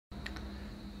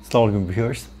Assalamualaikum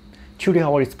viewers. Today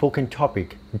our spoken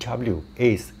topic WSETHER.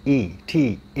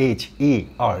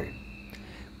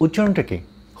 উচ্চারণটা কি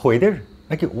weather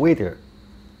নাকি ওয়েদার?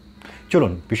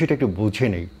 চলুন বিষয়টা একটু বুঝে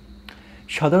নেই।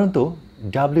 সাধারণত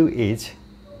WH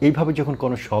এইভাবে যখন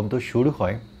কোনো শব্দ শুরু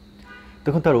হয়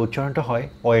তখন তার উচ্চারণটা হয়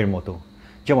অয়ের মতো,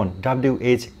 যেমন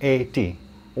WHAT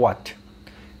watt,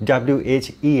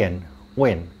 WHEN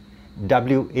when,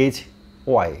 WHY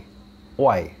Y,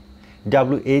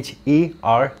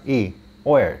 WHERE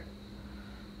where,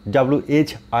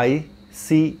 WHICH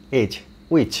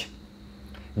which,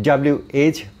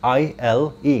 WHILE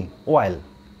while.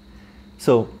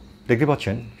 So দেখতে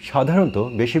পাচ্ছেন সাধারণত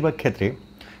বেশিরভাগ ক্ষেত্রে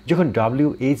যখন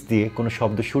WH দিয়ে কোনো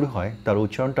শব্দ শুরু হয় তার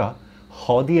উচ্চারণটা হ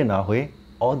দিয়ে না হয়ে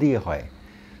অ দিয়ে হয়।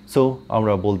 সো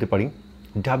আমরা বলতে পারি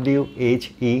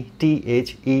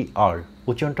WHETHER,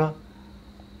 উচ্চারণটা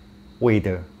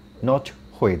ওয়েদার, নট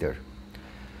ওয়েদার।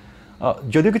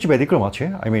 যদিও কিছু ব্যতিক্রম আছে,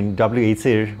 WH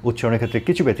এর উচ্চারণের ক্ষেত্রে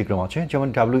কিছু ব্যতিক্রম আছে, যেমন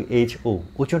WHO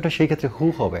উচ্চারণটা সেই ক্ষেত্রে হু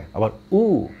হবে, আবার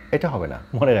এটা হবে না,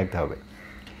 মনে রাখতে হবে।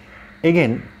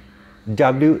 এগেন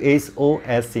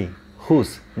WHOSE হুস,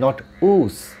 not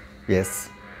us, yes.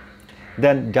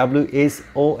 Then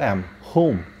WHOM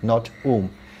home, not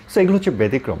so এগুলো হচ্ছে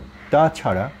ব্যতিক্রম।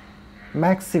 তাছাড়া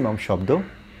ম্যাক্সিমাম শব্দ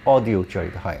অ দিয়ে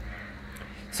উচ্চারিত হয়।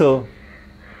 So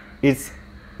it's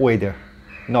weather,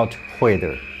 not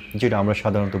weather, যেটা আমরা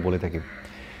সাধারণত বলে থাকি।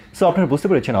 সো আপনারা বুঝতে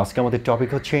পেরেছেন আজকে আমাদের টপিক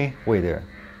হচ্ছে ওয়েদার।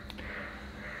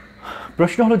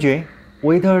 প্রশ্ন হলো যে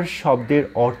ওয়েদার শব্দের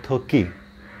অর্থ কী?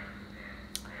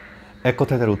 এক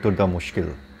কথায় তার উত্তর দেওয়া মুশকিল।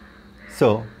 সো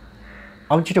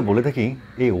আমি যেটা বলে থাকি,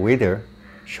 এই ওয়েদার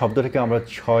শব্দটাকে আমরা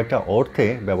 6টা অর্থে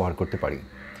ব্যবহার করতে পারি,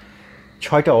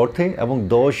 6টা অর্থে এবং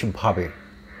 10 ভাবে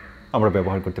আমরা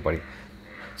ব্যবহার করতে পারি।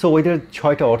 সো ওয়েদার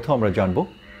 6টা অর্থ আমরা জানবো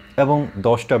এবং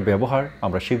 10টা ব্যবহার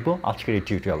আমরা শিখব আজকের এই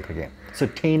টিউটোরিয়াল থেকে। So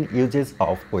 10 uses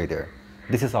of weather,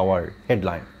 this is our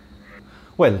headline.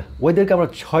 ওয়েদারকে আমরা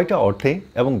 6টা অর্থে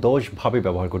এবং 10 ভাবে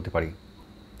ব্যবহার করতে পারি।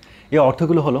 এই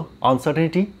অর্থগুলো হলো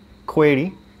uncertainty, query,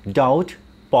 doubt,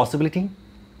 possibility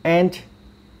and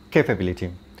capability.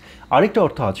 আরেকটা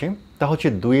অর্থ আছে, তা হচ্ছে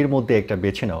দুইয়ের মধ্যে একটা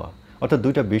বেছে নেওয়া, অর্থাৎ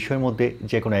দুইটা বিষয়ের মধ্যে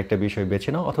যে কোনো একটা বিষয় বেছে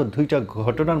নেওয়া, অর্থাৎ দুইটা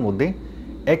ঘটনার মধ্যে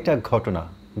একটা ঘটনা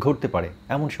ঘটতে পারে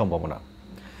এমন সম্ভাবনা।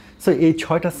 সো এই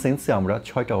 6টা সেন্সে আমরা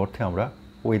 6টা অর্থে আমরা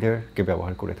ওয়েদারকে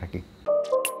ব্যবহার করে থাকি।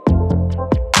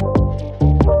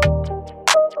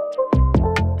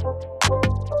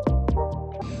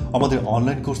 আমাদের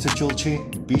অনলাইন কোর্সে চলছে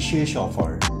বিশেষ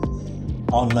অফার,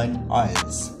 অনলাইন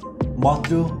আইএলটিএস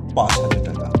মাত্র 5,000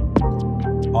 টাকা,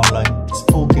 অনলাইন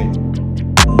স্পোকেন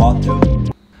মাত্র।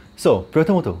 সো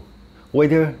প্রথমত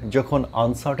ওয়েদার যখন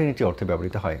আনসার্টেনিটি অর্থে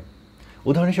ব্যবহৃত হয়,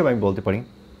 উদাহরণ হিসেবে আমি বলতে পারি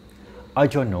I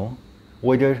don't know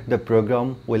whether the program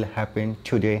will happen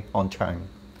today on time.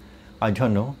 I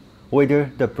don't know whether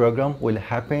the program will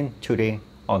happen today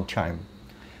on time.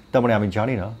 তার মানে আমি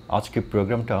জানি না আজকে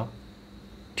প্রোগ্রামটা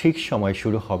ঠিক সময়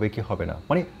শুরু হবে কি হবে না,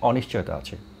 মানে অনিশ্চয়তা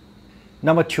আছে।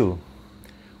 নাম্বার 2,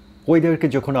 ওয়েদারকে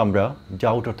যখন আমরা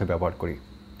ডাউট অর্থে ব্যবহার করি।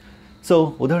 সো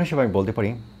উদাহরণ হিসেবে আমি বলতে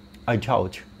পারি I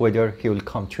doubt whether he will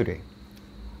come today.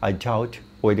 I doubt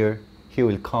whether he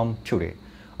will come today.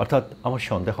 অর্থাৎ আমার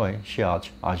সন্দেহ হয় সে আজ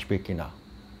আসবে কি না।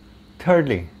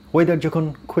 থার্ডলি, ওয়েদার যখন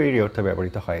কোয়েরি অর্থে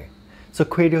ব্যবহৃত হয়। সো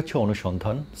কোয়েরি হচ্ছে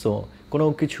অনুসন্ধান। সো কোনো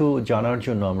কিছু জানার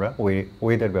জন্য আমরা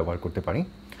ওয়েদার ব্যবহার করতে পারি।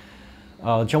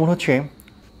 যেমন হচ্ছে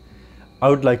I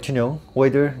would like to know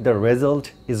whether the result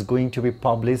is going to be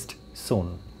published soon.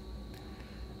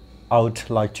 I would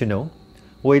like to know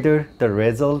whether the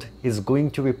result is going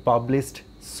to be published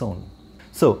soon.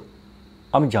 So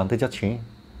আমি জানতে চাচ্ছি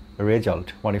রেজাল্ট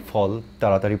মানে ফল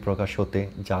তাড়াতাড়ি প্রকাশ হতে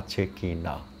যাচ্ছে কি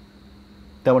না।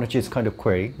 তেমন হচ্ছে ইটস কাইন্ড অফ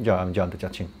কোয়েরি, যা আমি জানতে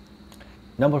চাচ্ছি।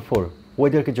 নাম্বার 4,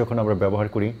 ওয়েদারকে যখন আমরা ব্যবহার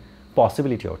করি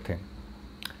পসিবিলিটি অর্থে।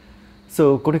 সো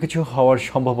কোনো কিছু হওয়ার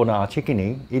সম্ভাবনা আছে কি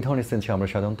নেই, এই ধরনের সেন্সে আমরা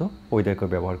সাধারণত ওয়েদারকে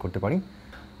ব্যবহার করতে পারি।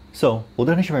 সো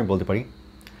উদাহরণ হিসেবে আমি বলতে পারি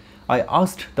I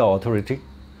asked the authority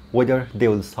whether they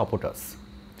will support us.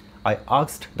 I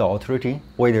asked the authority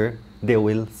whether they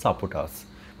will support us.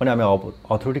 মানে আমি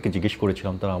অথরিটিকে জিজ্ঞেস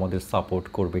করেছিলাম তারা আমাদের সাপোর্ট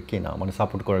করবে কি না, মানে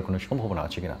সাপোর্ট করার কোনো সম্ভাবনা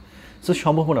আছে কি না। সো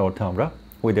সম্ভাবনা অর্থে আমরা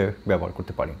ওয়েদার ব্যবহার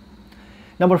করতে পারি।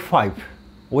 নাম্বার 5,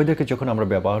 ওয়েদারকে যখন আমরা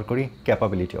ব্যবহার করি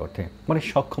ক্যাপাবিলিটি অর্থে, মানে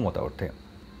সক্ষমতা অর্থে।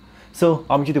 সো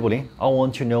আমি যদি বলি I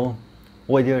want to know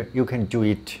whether you can do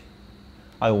it.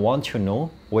 I want to know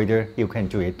whether you can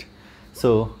do it. So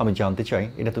আমি জানতে চাই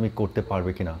এটা তুমি করতে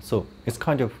পারবে কি না। সো ইটস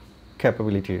কাইন্ড অফ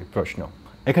ক্যাপাবিলিটির প্রশ্ন।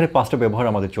 এখানে 5টা ব্যবহার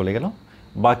আমাদের চলে গেল।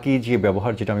 বাকি যে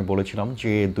ব্যবহার যেটা আমি বলেছিলাম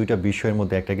যে দুইটা বিষয়ের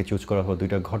মধ্যে একটাকে চুজ করা হয়,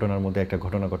 দুইটা ঘটনার মধ্যে একটা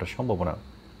ঘটনা ঘটার সম্ভাবনা,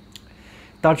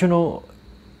 তার জন্য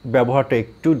ব্যবহারটা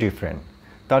একটু ডিফারেন্ট।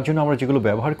 তার জন্য আমরা যেগুলো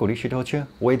ব্যবহার করি সেটা হচ্ছে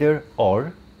ওয়েদার অর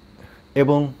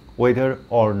এবং ওয়েদার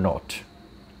অর নট।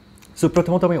 সো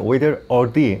প্রথমত আমি ওয়েদার অর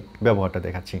দিয়ে ব্যবহারটা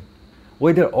দেখাচ্ছি।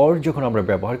 ওয়েদার অর যখন আমরা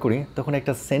ব্যবহার করি তখন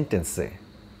একটা সেন্টেন্সে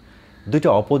দুইটা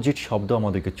অপোজিট শব্দ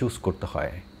আমাদেরকে চুজ করতে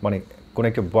হয়। মানে কোনো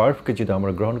একটা ভার্বকে যদি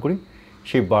আমরা গ্রহণ করি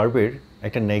সেই ভার্বের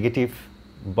একটা নেগেটিভ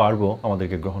ভার্বও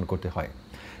আমাদেরকে গ্রহণ করতে হয়।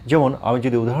 যেমন আমি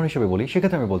যদি উদাহরণ হিসেবে বলি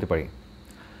সেক্ষেত্রে আমি বলতে পারি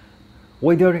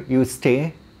whether you stay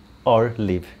or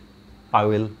leave, I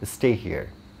will stay here.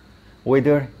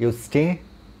 Whether you stay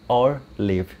or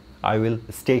leave, I will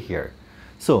stay here.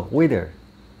 So whether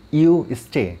you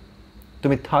stay,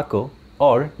 তুমি থাকো,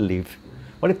 অর লিভ,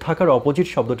 মানে থাকার অপোজিট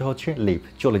শব্দটা হচ্ছে লিভ,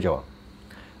 চলে যাওয়া।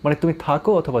 মানে তুমি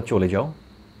থাকো অথবা চলে যাও,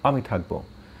 আমি থাকবো।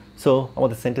 সো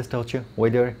আমাদের সেন্টেন্সটা হচ্ছে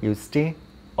whether you stay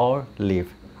or leave,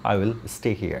 I will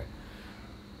stay here.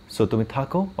 So তুমি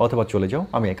থাকো অথবা চলে যাও,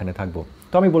 আমি এখানে থাকবো।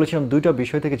 তো আমি বলেছিলাম দুইটা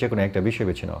বিষয় থেকে যে কোনো একটা বিষয়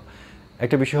বেছে নাও।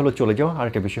 একটা বিষয় হলো চলে যাওয়া আর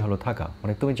একটা বিষয় হলো থাকা।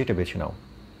 মানে তুমি যেটা বেছে নাও,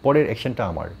 পরের অ্যাকশনটা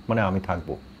আমার, মানে আমি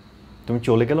থাকবো। তুমি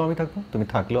চলে গেলেও আমি থাকবো, তুমি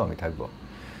থাকলেও আমি থাকবো।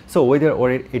 সো ওয়েদার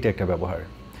অরের এটা একটা ব্যবহার।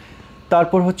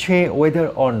 তারপর হচ্ছে ওয়েদার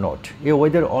অর নট। এই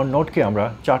ওয়েদার অর নটকে আমরা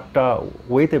চারটা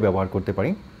ওয়েতে ব্যবহার করতে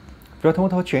পারি।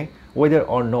 প্রথমত হচ্ছে ওয়েদার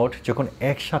অর নট যখন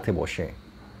একসাথে বসে,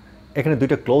 এখানে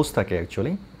দুইটা ক্লোজ থাকে,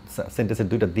 অ্যাকচুয়ালি সেন্টেন্সের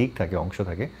দুইটা দিক থাকে, অংশ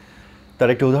থাকে। তার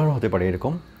একটা উদাহরণ হতে পারে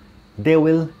এরকম, they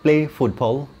will play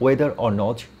football weather or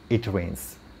not it rains.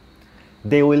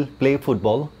 They will play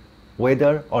football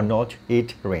weather or not it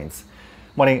rains,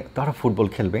 মানে তারা ফুটবল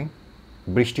খেলবে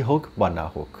বৃষ্টি হোক বা না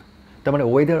হোক। তার মানে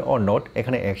ওয়েদার অর নট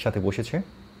এখানে একসাথে বসেছে,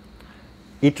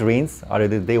 ইট রেইনস আর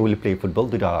এদের দে উইল প্লে ফুটবল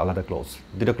দুইটা আলাদা ক্লোজ,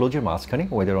 দুইটা ক্লোজের মাঝখানে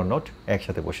ওয়েদার অর নট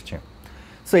একসাথে বসেছে।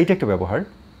 সো এইটা একটা ব্যবহার।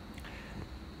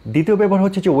 দ্বিতীয় ব্যবহার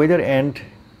হচ্ছে যে ওয়েদার অ্যান্ড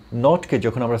নটকে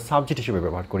যখন আমরা সাবজেক্ট হিসেবে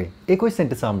ব্যবহার করি, একই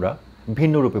সেন্টেন্সে আমরা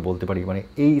ভিন্ন রূপে বলতে পারি, মানে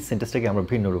এই সেন্টেন্সটাকে আমরা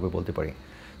ভিন্ন রূপে বলতে পারি।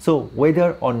 So weather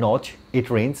or not it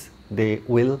rains they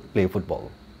will play football.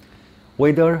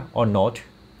 Weather or not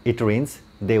it rains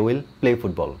they will play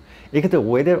football. এক্ষেত্রে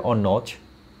ওয়েদার অর নট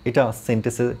এটা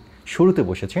সেন্টেন্সের শুরুতে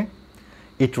বসেছে,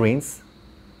 ইট রেইনস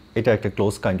এটা একটা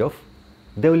close kind of,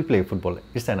 they will play football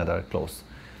it's another close.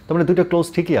 তার মানে দুটো ক্লোজ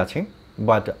ঠিকই আছে,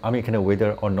 বাট আমি এখানে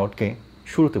ওয়েদার অর নটকে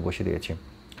শুরুতে বসে দিয়েছি।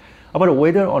 আবার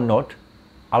ওয়েদার অর নট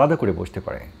আলাদা করে বসতে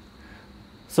পারে।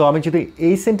 সো আমি যদি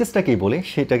এই সেন্টেন্সটাকেই বলি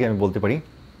সেটাকে আমি বলতে পারি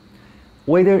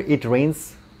weather it rains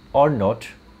or not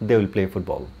they will play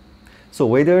football. So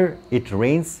weather it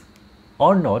rains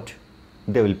or not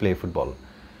they will play football,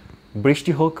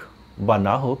 বৃষ্টি হোক বা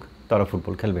না হোক তারা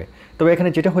ফুটবল খেলবে। তবে এখানে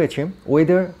যেটা হয়েছে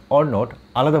ওয়েদার অর নট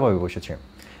আলাদাভাবে বসেছে,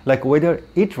 লাইক ওয়েদার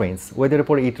ইট রেইনস, ওয়েদারের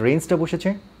পরে ইট রেইনসটা বসেছে,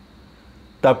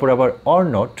 তারপর আবার অর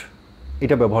নট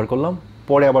এটা ব্যবহার করলাম,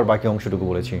 পরে আবার বাকি অংশটুকু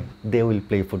বলেছি দে উইল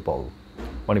প্লে ফুটবল,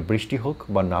 মানে বৃষ্টি হোক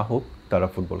বা না হোক তারা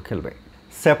ফুটবল খেলবে।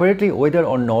 সেপারেটলি ওয়েদার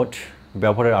অর নট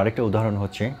ব্যবহারের আরেকটা উদাহরণ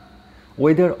হচ্ছে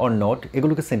ওয়েদার অর নট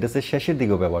এগুলোকে সেন্টেন্সের শেষের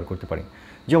দিকেও ব্যবহার করতে পারি।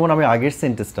 যেমন আমি আগের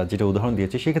সেন্টেন্সটা যেটা উদাহরণ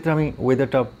দিয়েছি সেক্ষেত্রে আমি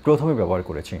ওয়েদারটা প্রথমে ব্যবহার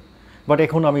করেছি, বাট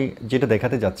এখন আমি যেটা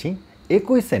দেখাতে যাচ্ছি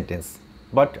একই সেন্টেন্স,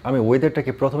 বাট আমি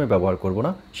ওয়েদারটাকে প্রথমে ব্যবহার করব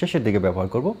না, শেষের দিকে ব্যবহার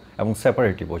করব এবং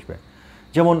সেপারেটলি বসবে।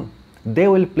 যেমন they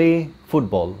will play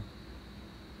football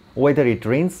whether it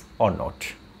rains or not.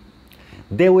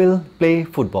 They will play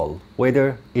football whether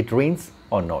it rains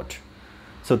or not.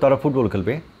 So তারা ফুটবল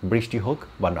খেলবে বৃষ্টি হোক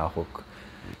বা না হোক।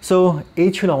 সো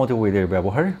এই ছিল আমাদের ওয়েদার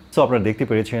ব্যবহার। সো আপনারা দেখতে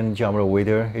পেরেছেন যে আমরা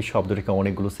ওয়েদার এই শব্দটিকে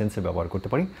অনেকগুলো সেন্সে ব্যবহার করতে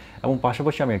পারি, এবং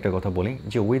পাশাপাশি আমি একটা কথা বলি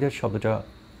যে ওয়েদার শব্দটা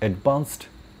অ্যাডভান্সড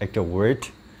একটা ওয়ার্ড,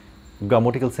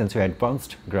 গ্রামাটিক্যাল সেন্সে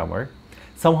অ্যাডভান্সড গ্রামার।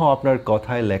 সামহাও আপনার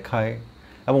কথায়, লেখায়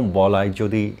এবং বলায়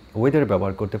যদি ওয়েদার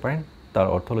ব্যবহার করতে পারেন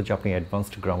তার অর্থ হলো যে আপনি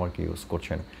অ্যাডভান্সড গ্রামারকে ইউজ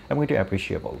করছেন, এবং এটা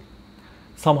appreciable.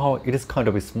 Somehow it is kind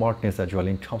of a smartness as well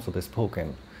in terms of the spoken.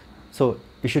 So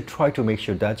you should try to make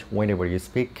sure that whenever you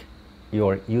speak, you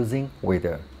are using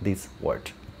whether this word.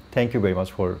 Thank you very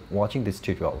much for watching this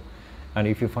tutorial. And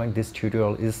if you find this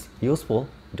tutorial is useful,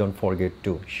 don't forget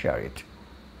to share it.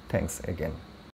 Thanks again.